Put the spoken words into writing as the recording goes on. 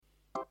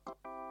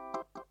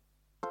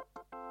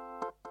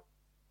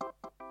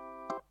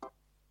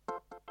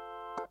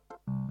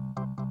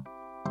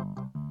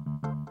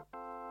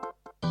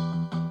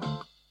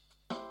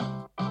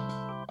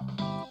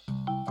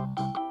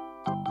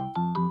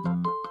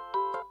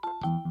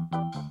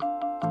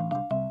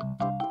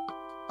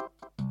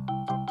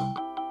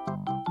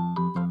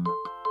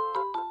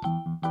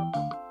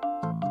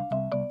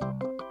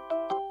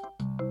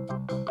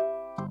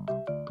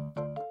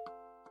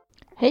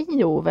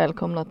Hej och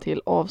välkomna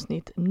till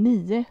avsnitt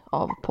 9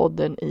 av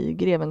podden I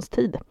grevens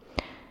tid.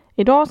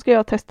 Idag ska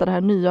jag testa det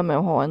här nya med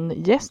att ha en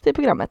gäst i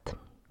programmet.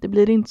 Det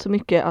blir inte så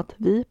mycket att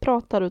vi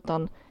pratar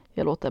utan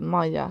jag låter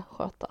Maja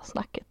sköta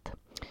snacket.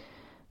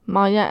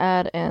 Maja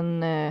är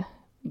en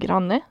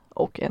granne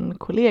och en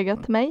kollega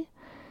till mig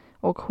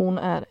och hon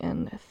är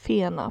en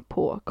fena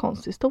på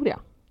konsthistoria.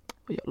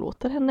 Och jag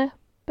låter henne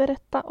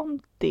berätta om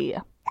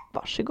det.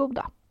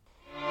 Varsågoda!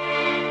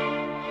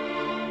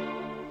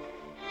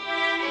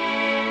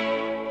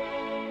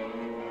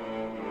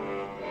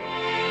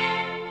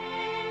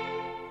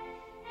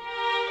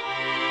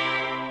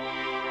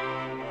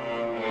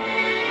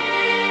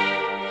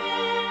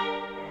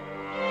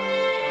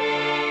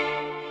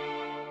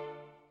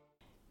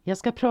 Jag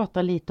ska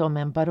prata lite om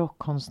en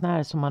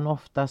barockkonstnär som man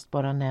oftast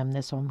bara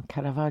nämner som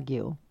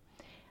Caravaggio.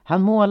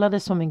 Han målade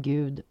som en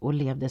gud och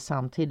levde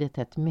samtidigt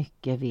ett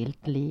mycket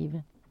vilt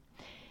liv.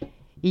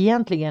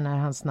 Egentligen är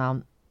hans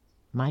namn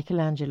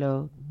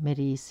Michelangelo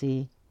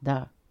Merisi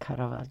da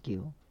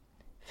Caravaggio.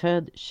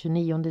 Född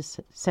 29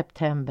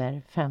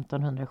 september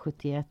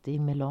 1571 i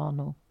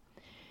Milano.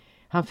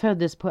 Han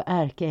föddes på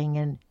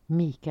ärkeängeln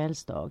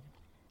Mikaels dag.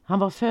 Han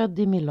var född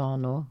i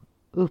Milano,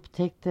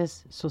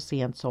 upptäcktes så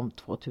sent som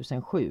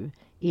 2007.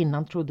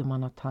 Innan trodde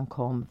man att han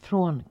kom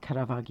från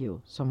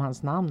Caravaggio, som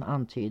hans namn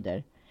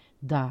antyder,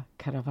 da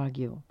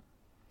Caravaggio.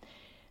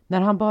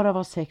 När han bara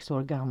var 6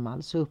 år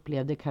gammal så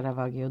upplevde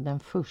Caravaggio den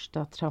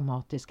första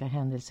traumatiska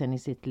händelsen i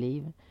sitt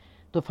liv,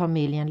 då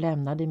familjen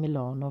lämnade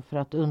Milano för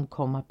att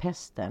undkomma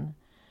pesten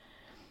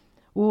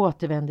och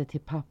återvände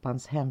till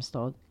pappans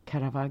hemstad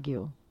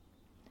Caravaggio.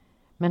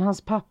 Men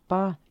hans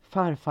pappa,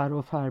 farfar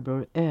och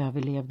farbror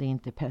överlevde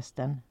inte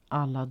pesten.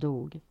 Alla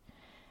dog.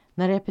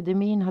 När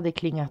epidemin hade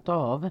klingat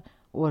av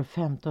år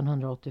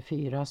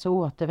 1584 så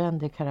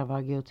återvände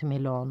Caravaggio till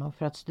Milano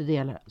för att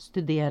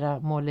studera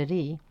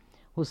måleri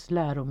hos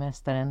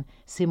läromästaren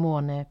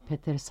Simone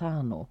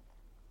Petersano,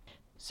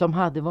 som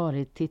hade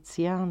varit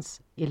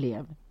Tizians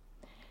elev.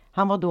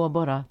 Han var då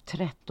bara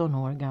 13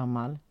 år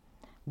gammal.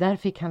 Där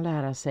fick han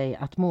lära sig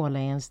att måla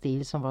i en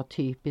stil som var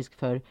typisk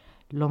för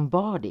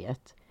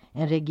Lombardiet,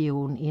 en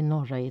region i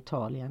norra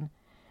Italien.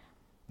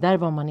 Där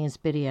var man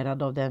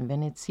inspirerad av den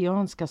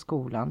venetianska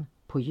skolan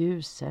på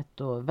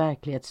ljuset och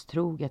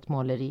verklighetstroget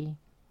måleri.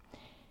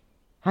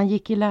 Han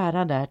gick i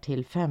lära där till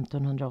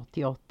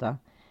 1588,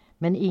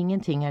 men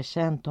ingenting är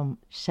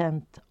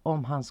känt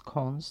om hans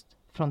konst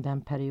från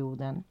den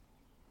perioden.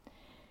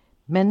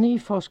 Men ny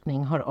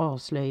forskning har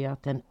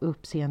avslöjat en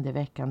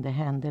uppseendeväckande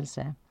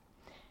händelse.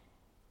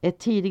 Ett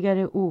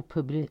tidigare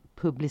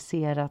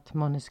opublicerat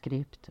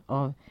manuskript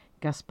av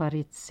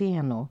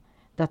Gasparizzeno,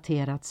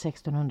 daterat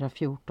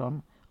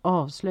 1614,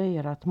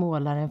 avslöjar att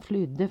målaren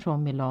flydde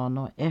från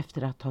Milano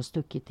efter att ha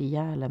stuckit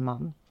ihjäl en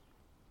man.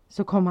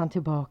 Så kom han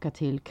tillbaka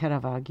till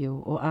Caravaggio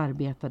och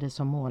arbetade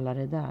som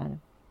målare där.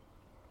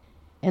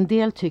 En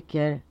del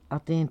tycker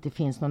att det inte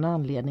finns någon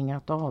anledning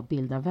att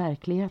avbilda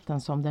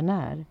verkligheten som den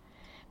är,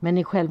 men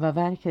i själva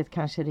verket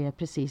kanske det är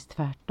precis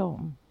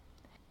tvärtom.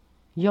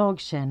 Jag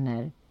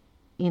känner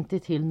inte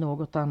till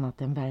något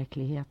annat än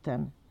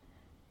verkligheten.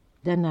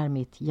 Den är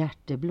mitt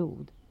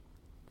hjärteblod.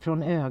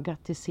 Från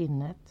ögat till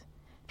sinnet,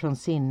 från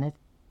sinnet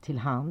till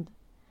hand,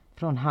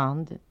 från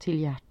hand till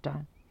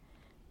hjärta.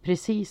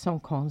 Precis som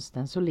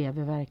konsten så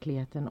lever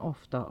verkligheten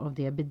ofta av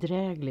det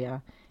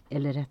bedrägliga,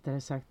 eller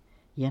rättare sagt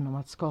genom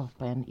att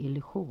skapa en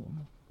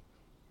illusion.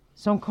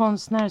 Som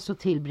konstnär så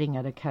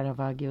tillbringade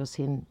Caravaggio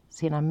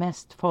sina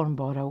mest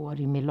formbara år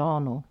i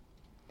Milano.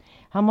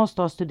 Han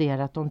måste ha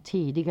studerat de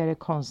tidigare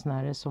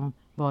konstnärer som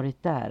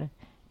varit där,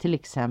 till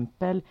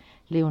exempel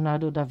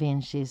Leonardo da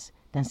Vincis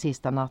Den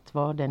sista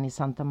nattvarden i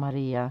Santa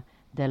Maria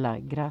della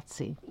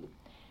Grazie.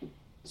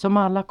 Som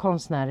alla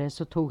konstnärer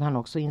så tog han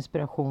också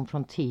inspiration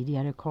från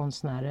tidigare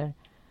konstnärer.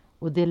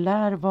 Och det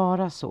lär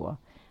vara så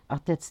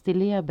att ett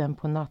stilleben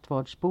på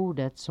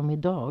nattvardsbordet som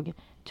idag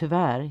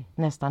tyvärr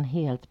nästan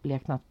helt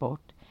bleknat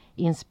bort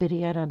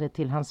inspirerade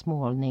till hans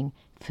målning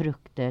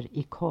Frukter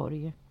i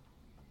korg.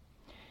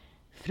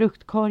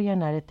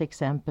 Fruktkorgen är ett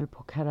exempel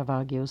på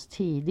Caravaggios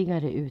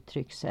tidigare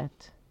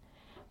uttryckssätt.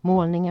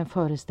 Målningen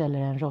föreställer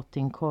en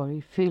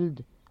rottingkorg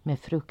fylld med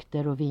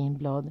frukter och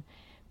vinblad,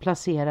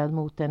 placerad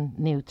mot en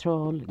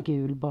neutral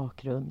gul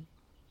bakgrund.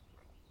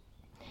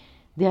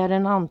 Det är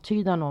en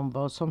antydan om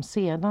vad som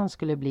sedan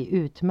skulle bli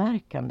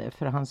utmärkande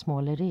för hans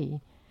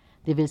måleri,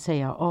 det vill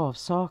säga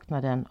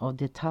avsaknaden av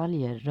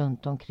detaljer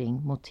runt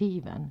omkring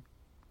motiven.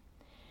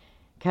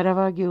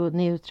 Caravaggio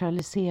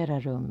neutraliserar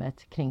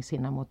rummet kring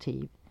sina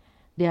motiv.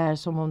 Det är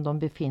som om de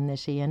befinner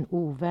sig i en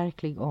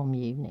overklig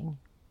omgivning.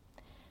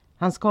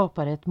 Han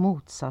skapar ett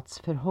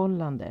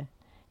motsatsförhållande,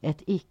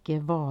 ett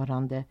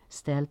icke-varande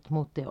ställt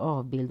mot det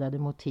avbildade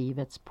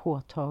motivets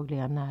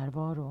påtagliga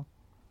närvaro.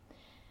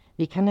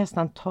 Vi kan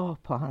nästan ta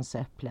på hans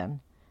äpplen,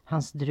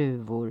 hans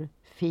druvor,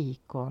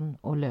 fikon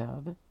och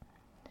löv.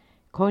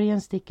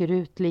 Korgen sticker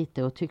ut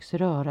lite och tycks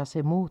röra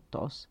sig mot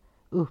oss,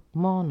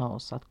 uppmana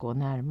oss att gå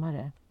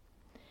närmare.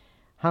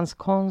 Hans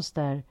konst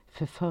är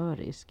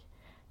förförisk.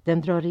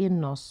 Den drar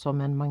in oss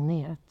som en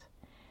magnet.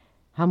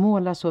 Han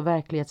målar så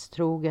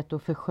verklighetstroget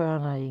och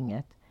förskönar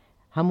inget.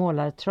 Han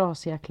målar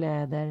trasiga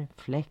kläder,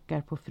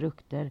 fläckar på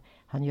frukter.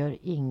 Han gör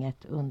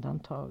inget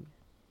undantag.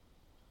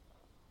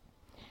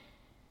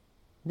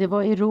 Det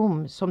var i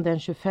Rom som den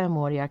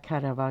 25-åriga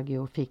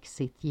Caravaggio fick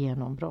sitt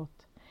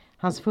genombrott.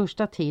 Hans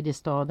första tid i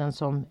staden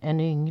som en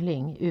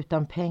yngling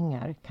utan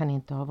pengar kan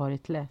inte ha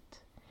varit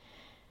lätt.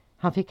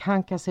 Han fick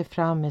hanka sig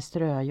fram med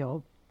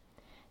ströjobb.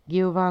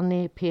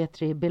 Giovanni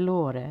Petri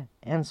Bellore,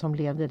 en som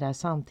levde där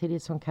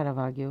samtidigt som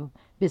Caravaggio,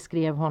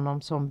 beskrev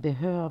honom som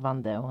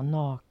behövande och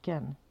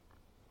naken.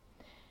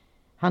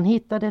 Han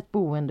hittade ett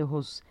boende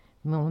hos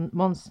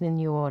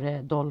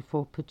Monsignore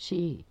Dolfo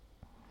Pucci,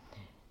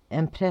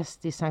 en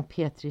präst i Sankt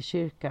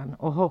Petri-kyrkan,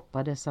 och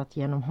hoppades att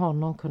genom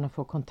honom kunna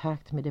få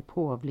kontakt med det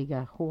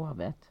påvliga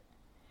hovet.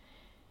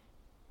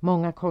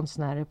 Många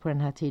konstnärer på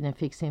den här tiden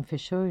fick sin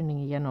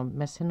försörjning genom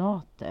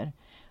mecenater,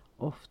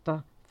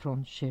 ofta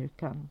från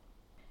kyrkan.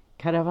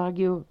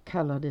 Caravaggio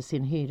kallade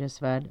sin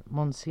hyresvärd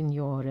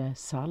Monsignore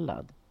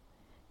Sallad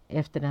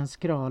efter den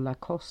skrala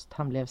kost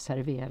han blev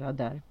serverad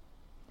där.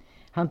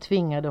 Han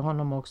tvingade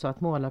honom också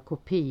att måla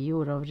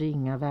kopior av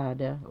ringa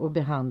värde och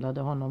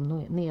behandlade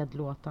honom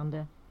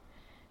nedlåtande.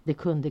 Det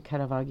kunde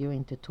Caravaggio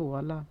inte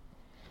tåla,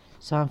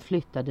 så han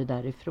flyttade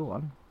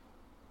därifrån.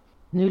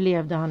 Nu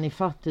levde han i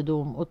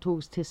fattigdom och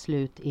togs till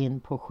slut in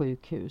på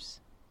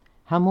sjukhus.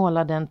 Han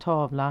målade en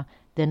tavla,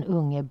 Den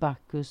unge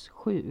Bacchus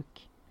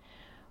sjuk.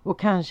 Och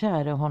kanske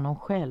är det honom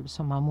själv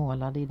som han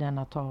målade i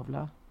denna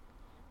tavla.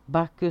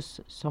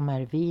 Bacchus som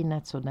är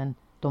vinets och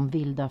de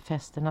vilda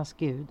festernas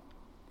gud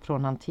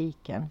från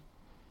antiken.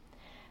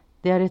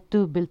 Det är ett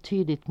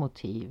dubbeltydigt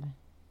motiv.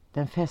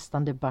 Den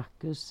festande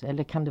Bacchus,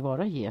 eller kan det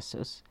vara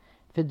Jesus?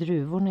 För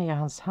druvorna i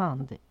hans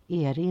hand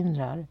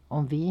erinrar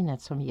om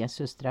vinet som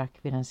Jesus drack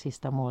vid den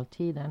sista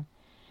måltiden.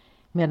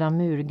 Medan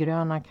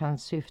murgröna kan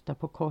syfta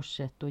på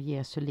korset och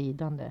Jesu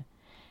lidande.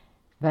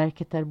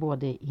 Verket är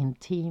både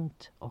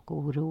intimt och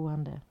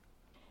oroande.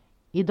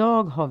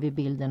 Idag har vi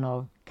bilden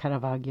av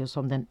Caravaggio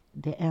som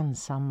det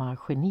ensamma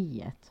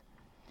geniet.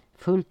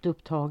 Fullt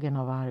upptagen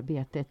av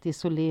arbetet,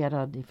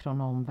 isolerad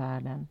ifrån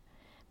omvärlden.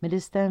 Men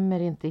det stämmer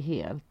inte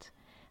helt.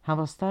 Han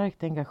var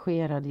starkt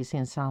engagerad i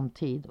sin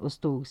samtid och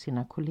stod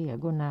sina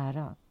kollegor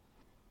nära.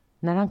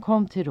 När han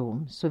kom till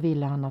Rom så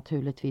ville han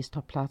naturligtvis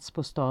ta plats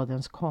på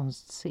stadens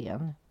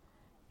konstscen.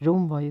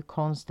 Rom var ju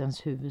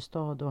konstens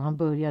huvudstad och han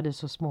började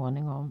så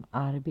småningom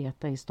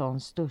arbeta i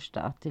stans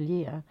största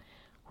ateljé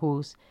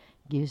hos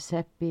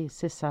Giuseppe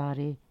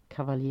Cesare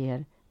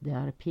Cavalier de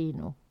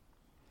Arpino.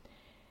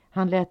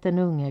 Han lät den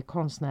unge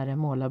konstnären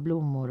måla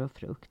blommor och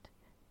frukt,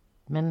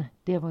 men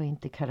det var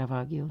inte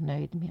Caravaggio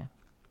nöjd med.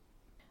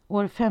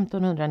 År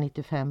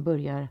 1595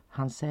 börjar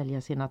han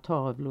sälja sina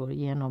tavlor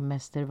genom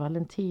Mäster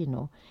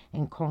Valentino,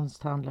 en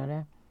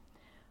konsthandlare.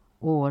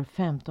 År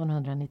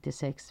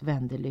 1596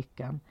 vände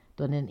lyckan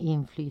då den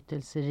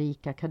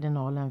inflytelserika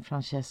kardinalen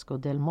Francesco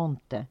del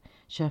Monte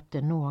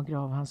köpte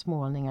några av hans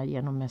målningar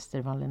genom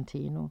Mäster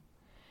Valentino.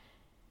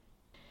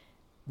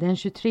 Den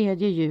 23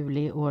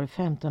 juli år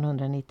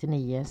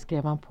 1599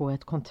 skrev han på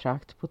ett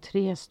kontrakt på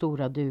 3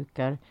 stora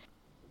dukar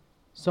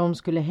som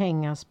skulle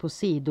hängas på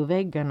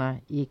sidoväggarna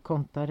i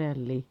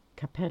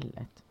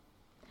Contarelli-kapellet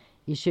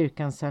i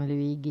kyrkan San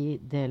Luigi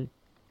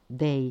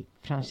dei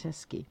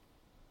Franceschi.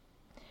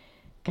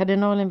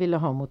 Kardinalen ville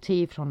ha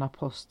motiv från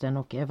aposteln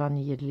och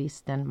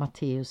evangelisten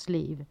Matteus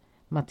liv,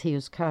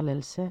 Matteus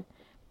kallelse,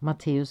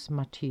 Matteus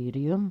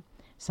martyrium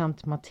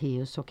samt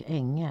Matteus och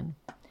ängeln.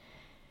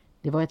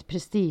 Det var ett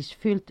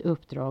prestigefyllt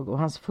uppdrag och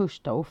hans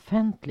första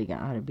offentliga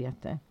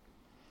arbete.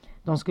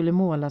 De skulle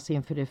målas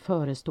inför det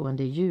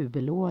förestående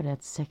jubelåret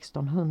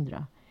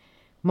 1600.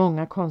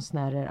 Många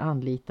konstnärer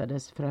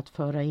anlitades för att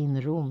föra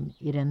in Rom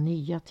i den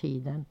nya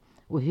tiden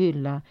och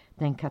hylla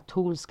den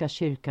katolska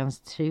kyrkans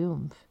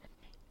triumf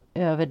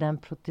över den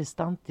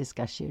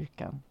protestantiska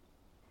kyrkan.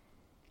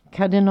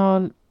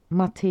 Kardinal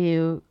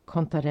Matteo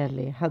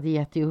Contarelli hade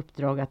gett i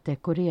uppdrag att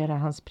dekorera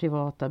hans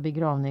privata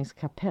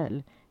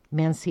begravningskapell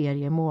med en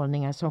serie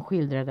målningar som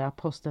skildrade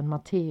aposteln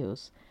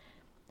Matteus,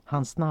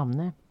 hans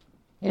namne.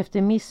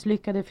 Efter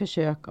misslyckade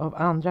försök av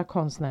andra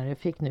konstnärer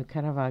fick nu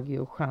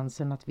Caravaggio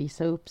chansen att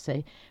visa upp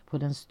sig på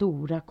den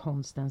stora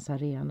konstens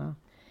arena.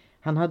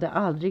 Han hade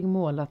aldrig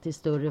målat i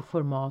större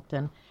format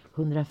än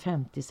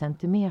 150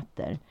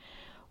 centimeter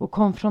och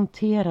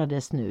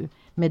konfronterades nu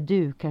med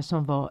dukar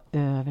som var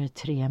över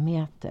 3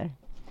 meter.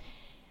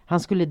 Han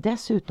skulle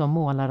dessutom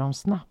måla dem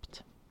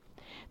snabbt.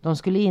 De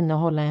skulle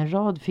innehålla en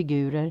rad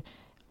figurer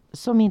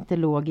som inte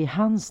låg i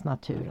hans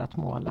natur att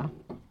måla.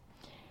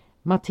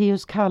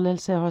 Matteus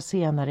kallelse har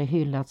senare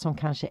hyllats som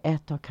kanske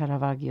ett av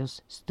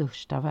Caravaggios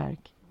största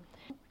verk.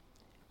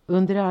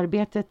 Under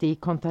arbetet i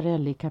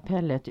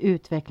Contarelli-kapellet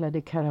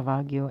utvecklade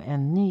Caravaggio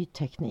en ny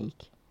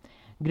teknik.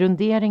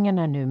 Grunderingen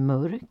är nu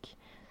mörk,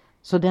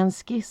 så den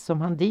skiss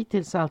som han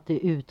dittills alltid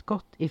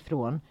utgått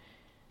ifrån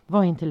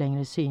var inte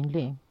längre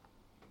synlig.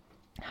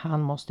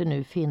 Han måste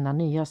nu finna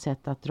nya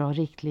sätt att dra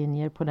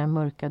riktlinjer på den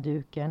mörka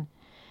duken.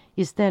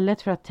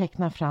 Istället för att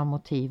teckna fram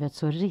motivet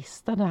så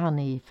ristade han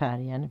i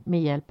färgen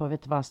med hjälp av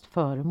ett vasst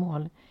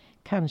föremål,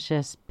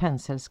 kanske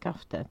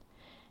penselskaftet,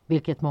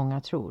 vilket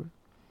många tror.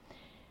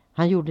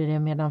 Han gjorde det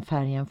medan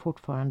färgen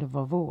fortfarande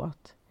var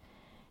våt.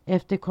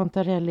 Efter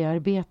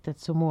Contarelli-arbetet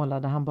så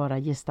målade han bara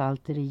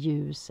gestalter i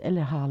ljus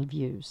eller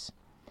halvljus,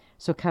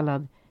 så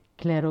kallad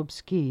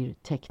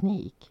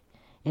clair-obscur-teknik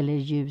eller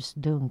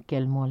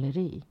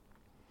ljus-dunkel-måleri.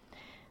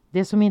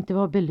 Det som inte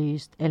var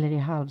belyst eller i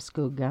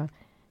halvskugga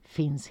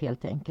finns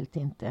helt enkelt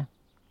inte.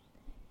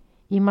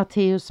 I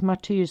Matteus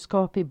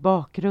martyrskap i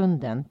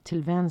bakgrunden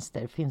till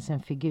vänster finns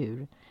en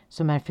figur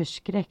som är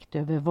förskräckt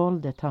över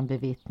våldet han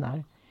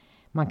bevittnar.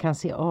 Man kan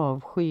se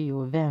avsky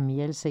och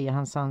vämjelse i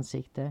hans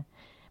ansikte.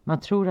 Man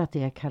tror att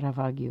det är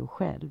Caravaggio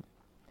själv.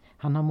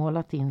 Han har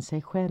målat in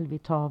sig själv i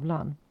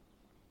tavlan.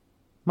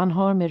 Man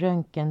har med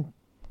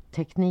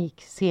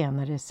röntgenteknik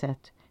senare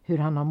sett hur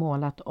han har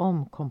målat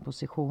om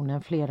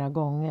kompositionen flera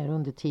gånger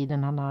under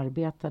tiden han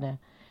arbetade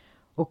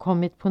och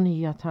kommit på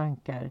nya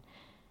tankar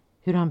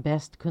hur han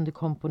bäst kunde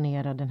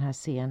komponera den här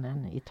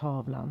scenen i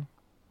tavlan.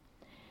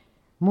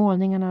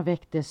 Målningarna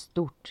väckte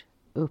stort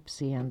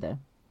uppseende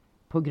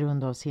på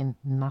grund av sin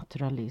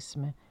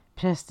naturalism.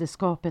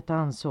 Prästerskapet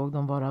ansåg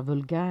dem vara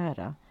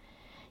vulgära.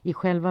 I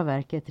själva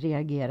verket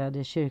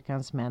reagerade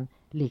kyrkans män,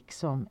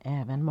 liksom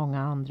även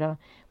många andra,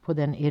 på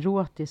den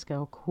erotiska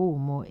och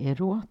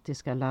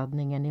homoerotiska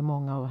laddningen i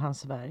många av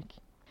hans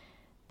verk.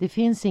 Det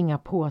finns inga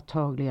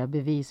påtagliga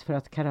bevis för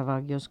att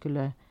Caravaggio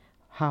skulle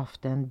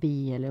haft en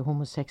bi- eller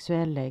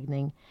homosexuell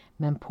läggning,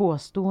 men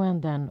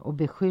påståenden och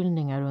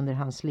beskyllningar under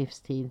hans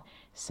livstid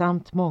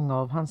samt många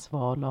av hans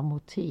val av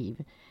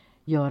motiv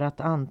gör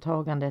att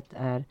antagandet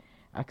är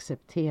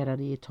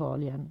accepterade i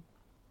Italien,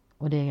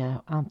 och det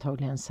är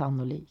antagligen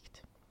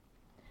sannolikt.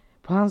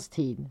 På hans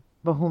tid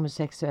var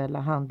homosexuella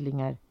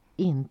handlingar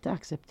inte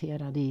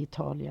accepterade i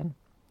Italien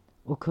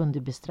och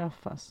kunde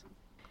bestraffas.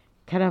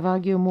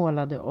 Caravaggio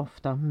målade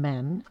ofta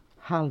män,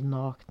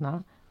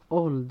 halvnakna,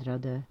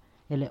 åldrade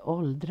eller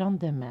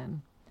åldrande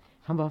män.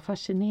 Han var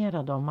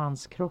fascinerad av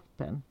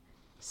manskroppen,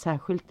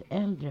 särskilt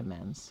äldre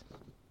mäns.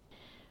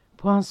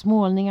 På hans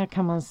målningar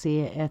kan man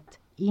se ett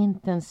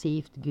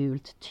intensivt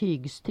gult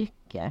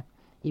tygstycke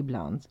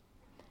ibland,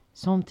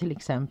 som till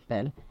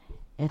exempel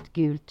ett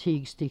gult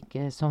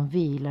tygstycke som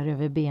vilar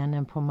över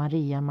benen på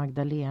Maria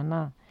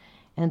Magdalena.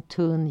 En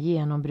tunn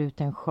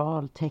genombruten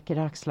sjal täcker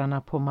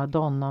axlarna på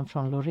Madonnan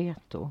från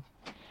Loreto.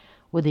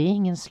 Och det är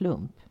ingen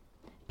slump.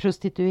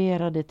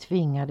 Prostituerade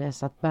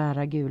tvingades att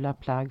bära gula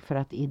plagg för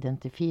att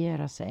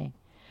identifiera sig.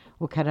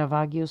 Och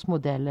Caravaggios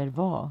modeller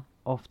var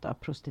ofta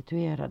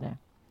prostituerade.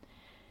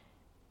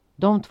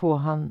 De två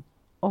han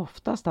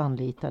oftast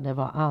anlitade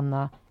var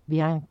Anna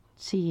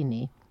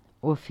Bianchini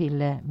och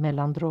Fille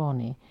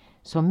Melandroni,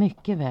 som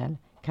mycket väl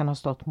kan ha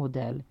stått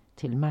modell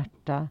till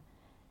Märta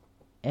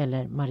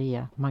eller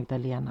Maria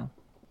Magdalena.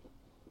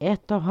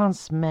 Ett av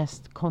hans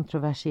mest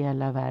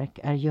kontroversiella verk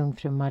är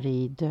Jungfru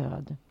Marie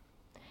död.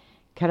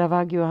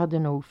 Caravaggio hade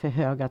nog för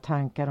höga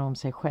tankar om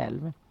sig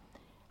själv.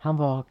 Han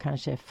var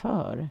kanske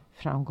för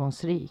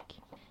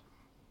framgångsrik.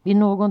 Vid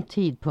någon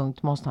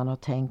tidpunkt måste han ha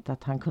tänkt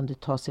att han kunde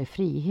ta sig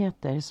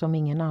friheter som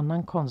ingen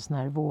annan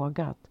konstnär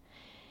vågat.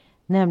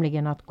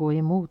 Nämligen att gå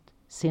emot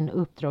sin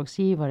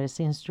uppdragsgivares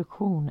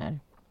instruktioner.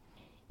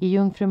 I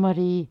Jungfru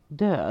Marie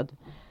död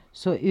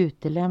så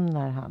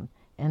utelämnar han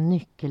en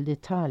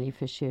nyckeldetalj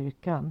för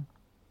kyrkan.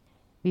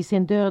 Vid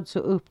sin död så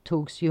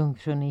upptogs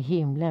jungfrun i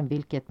himlen,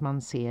 vilket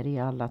man ser i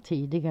alla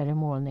tidigare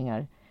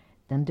målningar.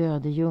 Den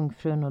döde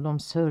jungfrun och de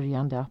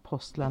sörjande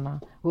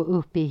apostlarna, och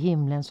uppe i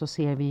himlen så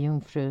ser vi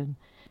jungfrun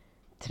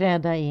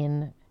träda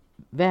in,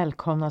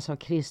 välkomnas av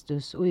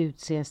Kristus och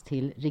utses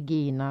till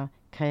Regina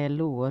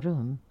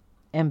Caelorum,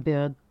 en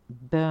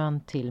bön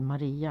till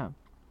Maria.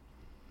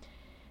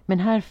 Men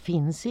här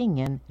finns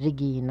ingen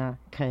Regina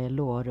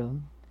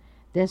Caelorum.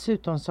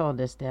 Dessutom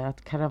sades det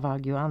att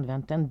Caravaggio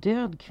använt en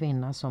död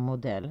kvinna som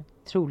modell,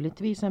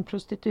 troligtvis en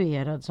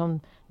prostituerad som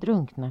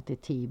drunknat i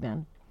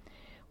Tibern.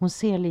 Hon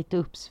ser lite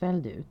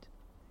uppsvälld ut.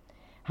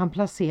 Han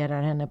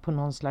placerar henne på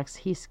någon slags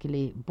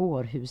hiskelig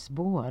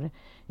bårhusbår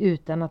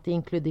utan att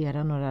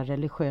inkludera några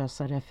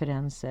religiösa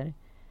referenser.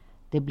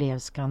 Det blev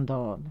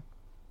skandal.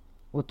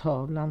 Och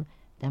tavlan,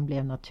 den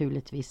blev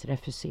naturligtvis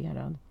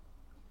refuserad.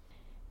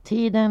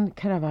 Tiden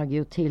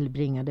Caravaggio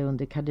tillbringade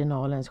under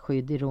kardinalens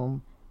skydd i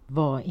Rom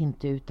var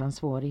inte utan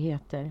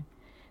svårigheter.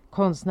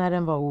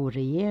 Konstnären var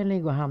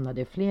oregerlig och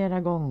hamnade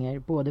flera gånger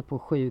både på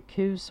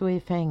sjukhus och i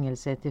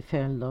fängelse till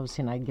följd av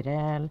sina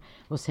gräl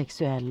och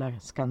sexuella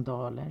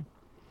skandaler.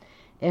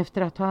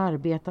 Efter att ha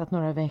arbetat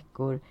några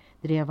veckor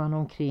drev han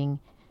omkring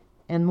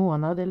en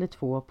månad eller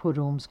två på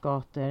Roms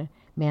gator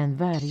med en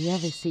värja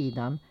vid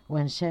sidan och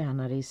en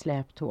tjänare i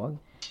släptåg.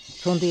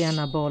 Från det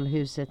ena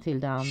bollhuset till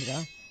det andra,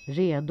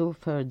 redo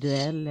för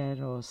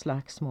dueller och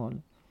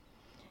slagsmål.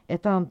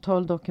 Ett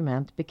antal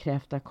dokument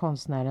bekräftar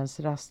konstnärens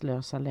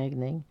rastlösa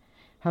läggning.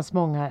 Hans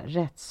många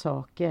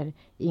rättssaker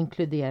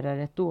inkluderar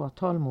ett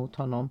åtal mot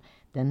honom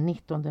den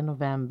 19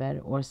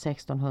 november år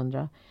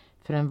 1600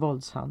 för en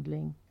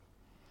våldshandling.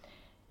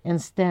 En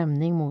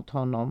stämning mot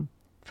honom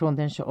från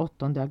den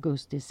 28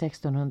 augusti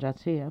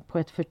 1603 på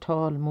ett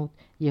förtal mot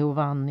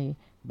Giovanni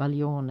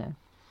Baglione.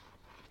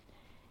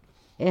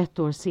 1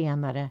 år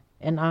senare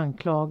en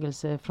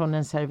anklagelse från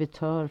en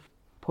servitör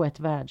på ett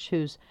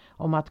värdshus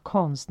om att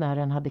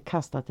konstnären hade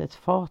kastat ett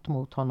fat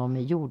mot honom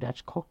med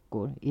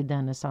jordärtskockor i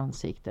dennes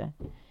ansikte.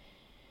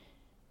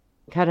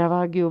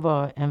 Caravaggio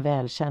var en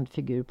välkänd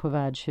figur på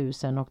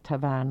värdshusen och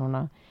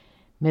tavernorna,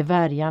 med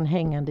värjan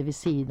hängande vid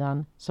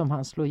sidan som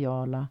hans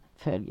lojala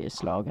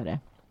följeslagare.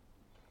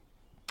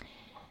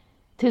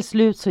 Till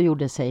slut så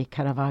gjorde sig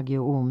Caravaggio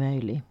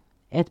omöjlig.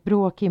 Ett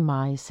bråk i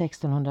maj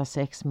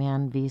 1606 med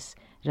en viss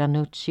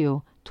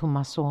Ranuccio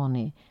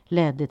Tommasoni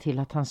ledde till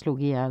att han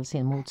slog ihjäl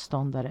sin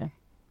motståndare.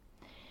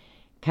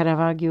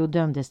 Caravaggio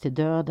dömdes till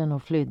döden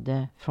och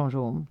flydde från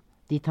Rom,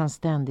 dit han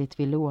ständigt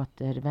ville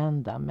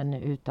återvända men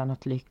utan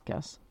att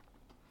lyckas.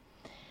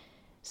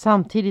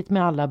 Samtidigt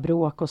med alla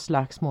bråk och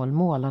slagsmål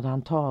målade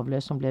han tavlor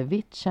som blev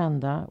vitt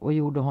kända och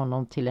gjorde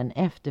honom till en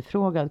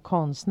efterfrågad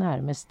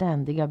konstnär med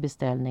ständiga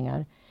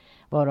beställningar,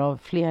 varav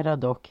flera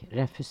dock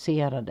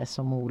refuserades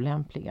som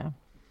olämpliga.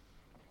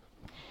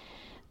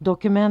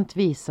 Dokument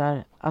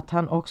visar att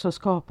han också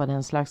skapade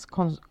en slags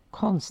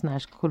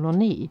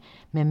konstnärskoloni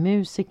med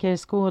musiker,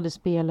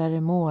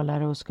 skådespelare,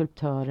 målare och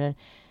skulptörer.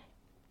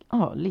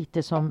 Ja,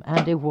 lite som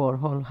Andy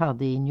Warhol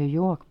hade i New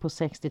York på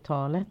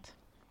 60-talet.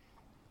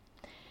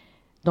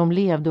 De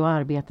levde och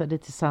arbetade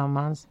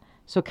tillsammans,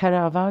 så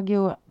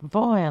Caravaggio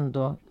var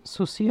ändå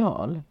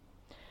social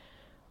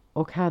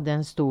och hade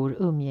en stor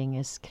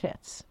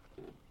umgängeskrets.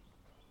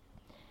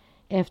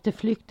 Efter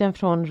flykten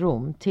från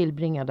Rom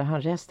tillbringade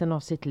han resten av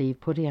sitt liv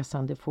på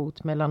resande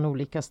fot mellan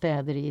olika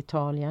städer i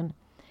Italien.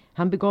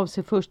 Han begav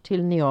sig först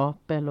till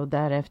Neapel och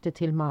därefter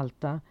till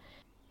Malta.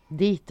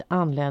 Dit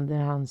anlände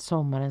han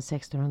sommaren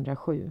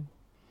 1607.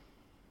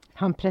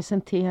 Han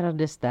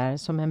presenterades där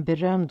som en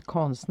berömd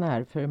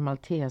konstnär för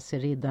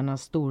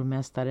malteserriddarnas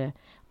stormästare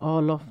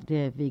Olof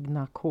de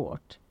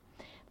Wignacourt,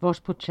 vars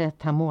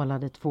porträtt han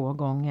målade 2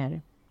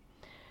 gånger.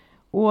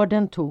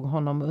 Orden tog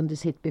honom under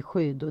sitt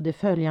beskydd och det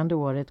följande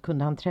året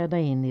kunde han träda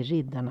in i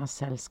riddarnas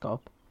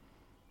sällskap.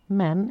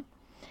 Men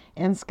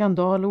en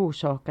skandal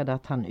orsakade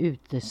att han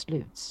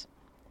utesluts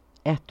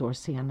 1 år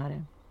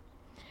senare.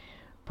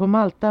 På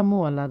Malta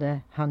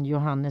målade han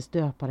Johannes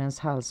döparens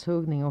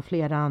halshuggning och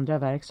flera andra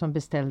verk som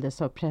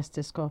beställdes av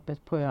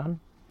prästerskapet på ön.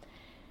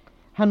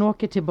 Han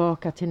åker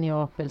tillbaka till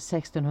Neapel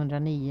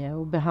 1609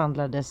 och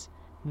behandlades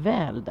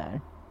väl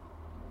där.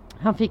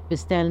 Han fick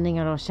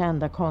beställningar av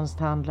kända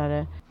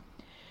konsthandlare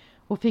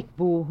och fick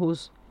bo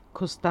hos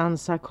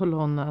Costanza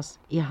Colonnas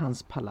i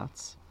hans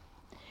palats.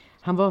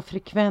 Han var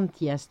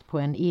frekvent gäst på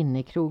en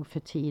innekrog för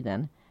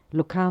tiden,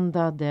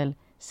 Locanda del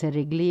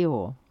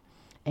Seriglio,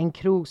 en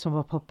krog som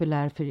var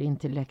populär för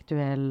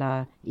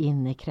intellektuella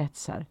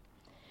innekretsar.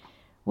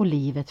 Och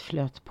livet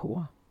flöt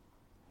på.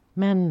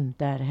 Men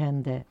där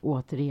hände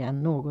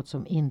återigen något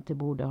som inte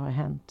borde ha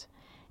hänt.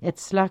 Ett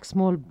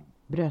slagsmål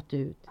bröt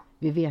ut,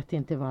 vi vet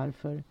inte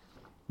varför.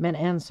 Men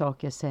en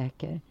sak är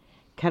säker.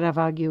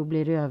 Caravaggio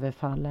blir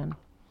överfallen.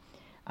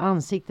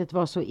 Ansiktet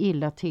var så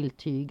illa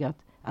tilltygat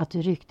att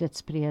ryktet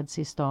spreds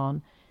i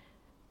stan,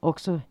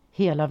 också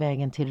hela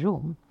vägen till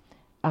Rom,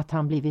 att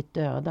han blivit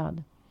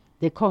dödad.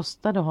 Det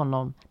kostade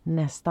honom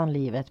nästan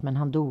livet, men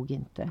han dog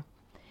inte.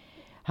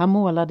 Han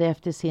målade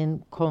efter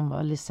sin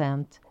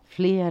konvalescent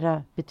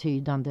flera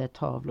betydande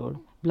tavlor,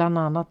 bland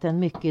annat en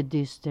mycket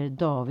dyster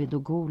David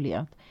och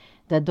Goliat,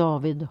 där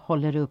David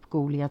håller upp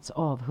Goliats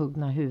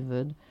avhuggna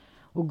huvud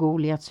och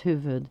Goliats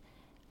huvud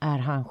är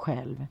han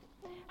själv.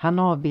 Han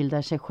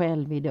avbildar sig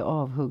själv i det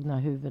avhuggna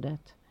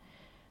huvudet.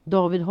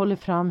 David håller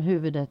fram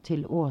huvudet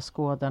till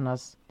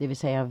åskådarnas, det vill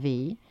säga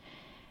vi,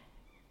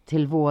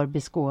 till vår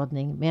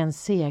beskådning med en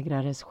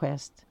segrares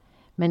gest.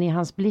 Men i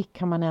hans blick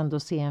kan man ändå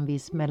se en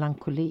viss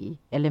melankoli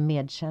eller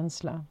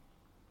medkänsla.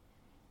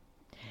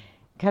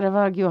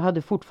 Caravaggio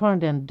hade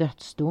fortfarande en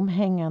dödsdom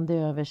hängande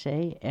över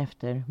sig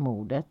efter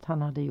mordet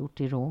han hade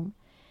gjort i Rom,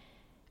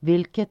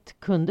 vilket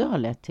kunde ha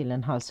lett till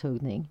en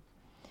halshuggning.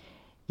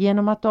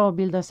 Genom att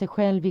avbilda sig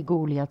själv i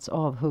Goliats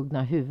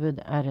avhuggna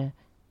huvud är det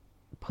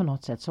på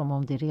något sätt som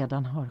om det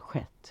redan har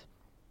skett.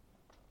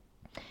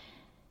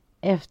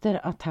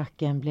 Efter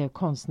attacken blev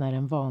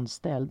konstnären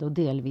vanställd och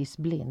delvis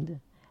blind.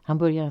 Han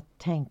började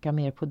tänka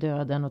mer på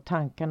döden och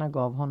tankarna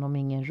gav honom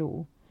ingen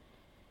ro.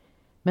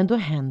 Men då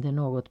händer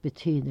något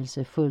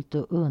betydelsefullt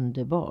och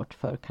underbart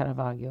för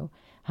Caravaggio.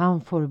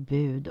 Han får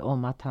bud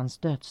om att hans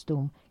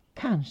dödsdom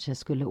kanske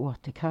skulle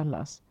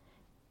återkallas.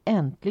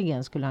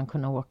 Äntligen skulle han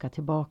kunna åka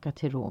tillbaka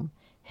till Rom,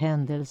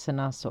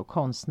 händelsernas och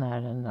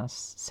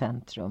konstnärernas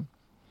centrum.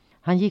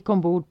 Han gick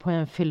ombord på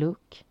en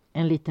filuk,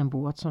 en liten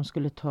båt som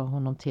skulle ta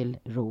honom till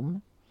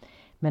Rom.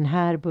 Men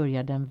här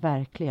börjar den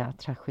verkliga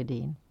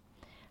tragedin.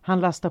 Han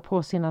lastar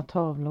på sina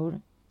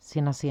tavlor,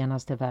 sina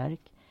senaste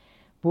verk.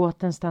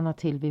 Båten stannar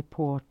till vid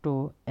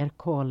Porto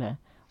Ercole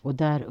och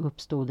där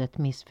uppstod ett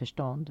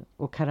missförstånd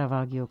och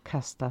Caravaggio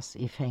kastas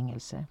i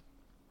fängelse.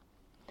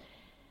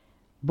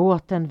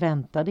 Båten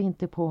väntade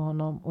inte på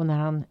honom och när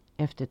han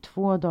efter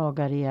 2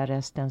 dagar i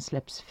arresten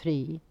släpps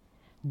fri,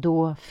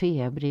 då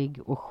febrig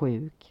och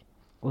sjuk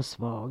och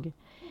svag,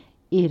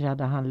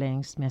 irrade han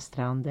längs med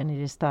stranden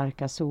i det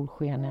starka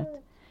solskenet.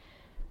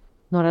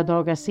 Några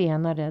dagar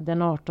senare,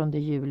 den 18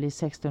 juli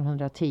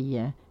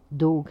 1610,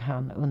 dog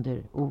han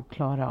under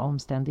oklara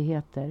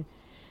omständigheter.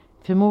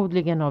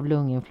 Förmodligen av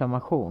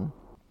lunginflammation.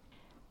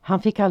 Han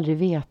fick aldrig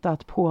veta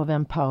att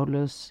påven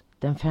Paulus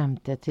den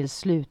 5:e till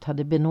slut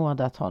hade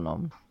benådat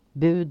honom.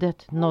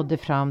 Budet nådde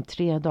fram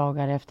 3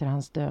 dagar efter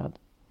hans död.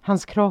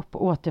 Hans kropp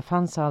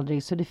återfanns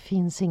aldrig, så det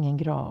finns ingen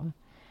grav.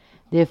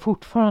 Det är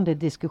fortfarande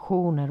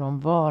diskussioner om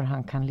var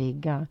han kan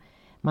ligga.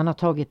 Man har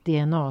tagit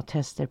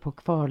DNA-tester på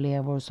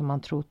kvarlevor som man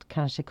trott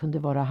kanske kunde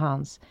vara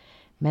hans.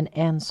 Men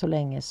än så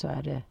länge så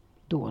är det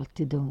dolt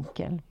i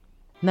dunkel.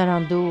 När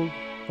han dog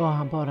var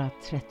han bara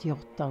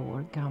 38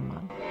 år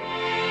gammal.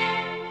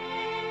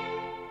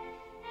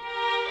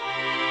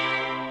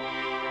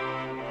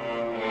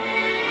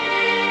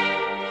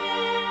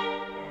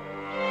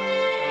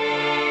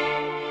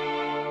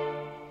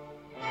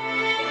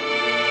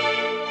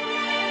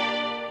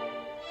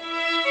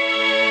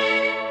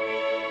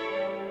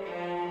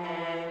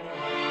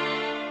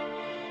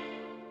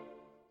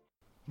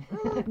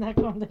 När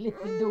kom det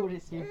lite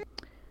Doris ju?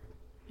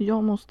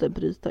 Jag måste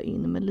bryta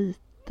in med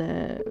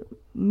lite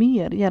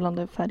mer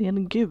gällande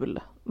färgen gul.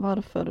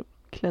 Varför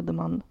klädde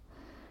man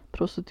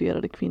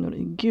prostituerade kvinnor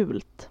i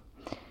gult?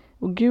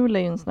 Och gul är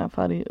ju en sån här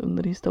färg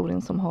under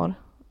historien som har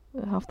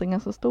haft en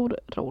ganska stor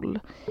roll.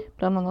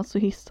 Bland annat så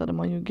hissade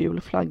man ju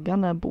gul flagga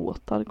när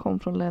båtar kom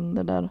från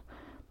länder där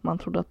man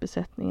trodde att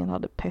besättningen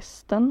hade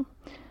pesten.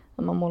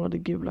 Man målade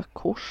gula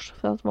kors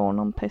för att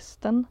varna om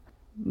pesten.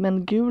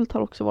 Men gult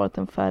har också varit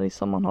en färg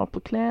som man har på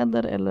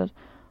kläder eller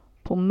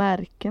på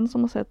märken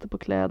som man sätter på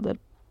kläder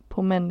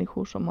på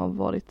människor som har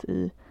varit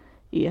i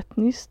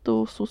etniskt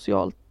och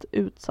socialt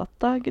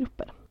utsatta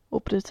grupper.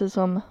 Och precis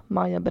som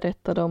Maja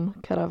berättade om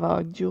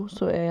Caravaggio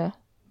så är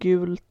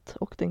gult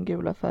och den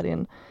gula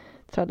färgen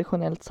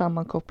traditionellt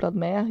sammankopplad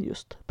med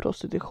just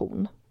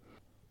prostitution.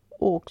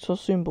 Och också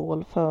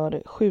symbol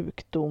för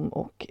sjukdom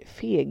och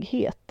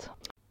feghet.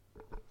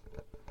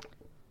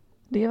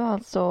 Det var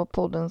alltså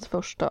poddens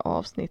första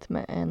avsnitt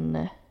med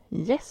en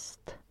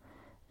gäst.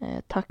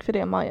 Tack för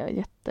det Maja,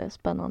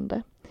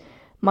 jättespännande.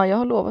 Maja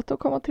har lovat att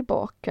komma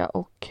tillbaka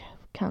och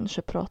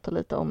kanske prata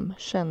lite om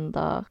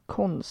kända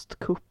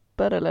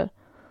konstkupper eller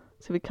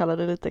ska vi kalla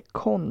det lite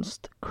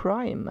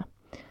konstcrime.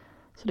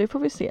 Så det får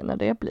vi se när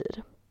det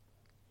blir.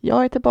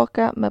 Jag är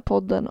tillbaka med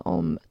podden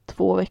om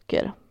 2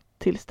 veckor.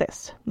 Tills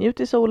dess, njut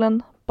i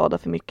solen, bada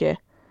för mycket,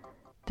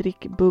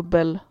 drick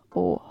bubbel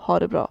och ha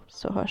det bra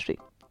så hörs vi.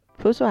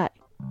 Puss och hej!